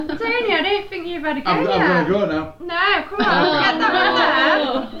I don't think you've had a go I'm yet. going to go now. No, come on, get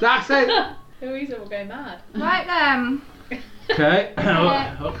that one there. That's it. Louisa will go mad. Right then. Okay,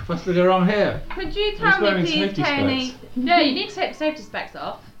 what could possibly go wrong here? Could you He's tell me wearing please, safety Tony? specs. No, you need to take the safety specs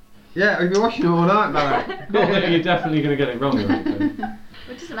off. Yeah, we've been watching it all night, Barry. Not that you're definitely going to get it wrong. Right?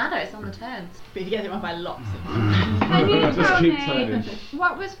 It doesn't matter, it's on the turns. But if you get it wrong by lots. Can you Just tell keep me turning.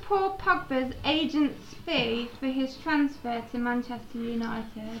 what was Paul Pogba's agent's fee for his transfer to Manchester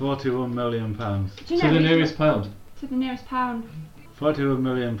United? £41 million. Do you To know the which- nearest pound. To the nearest pound. £41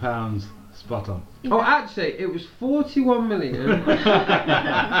 million. Spot on. Oh, actually, it was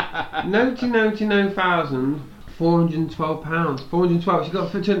 41,099,412 pounds. 412. She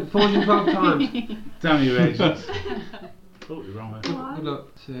got for 412 times. Damn you, agents. Totally wrong there. Good luck.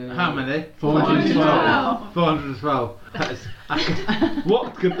 How many? 412. 412.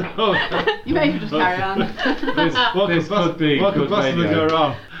 What could You may just carry on. This could be what could good possibly radio. go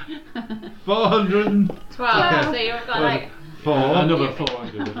wrong? 400. 12, so you've got like... 4, Another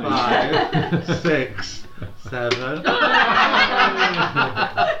 400. 5, 6, 7.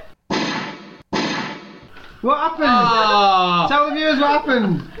 What happened? Oh, Tell the viewers what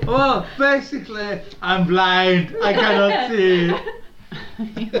happened. well, basically, I'm blind. I cannot see.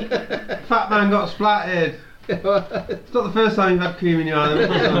 Fat man got splatted. It's not the first time you've had cream in your eye.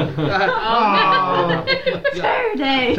 Oh. Tony!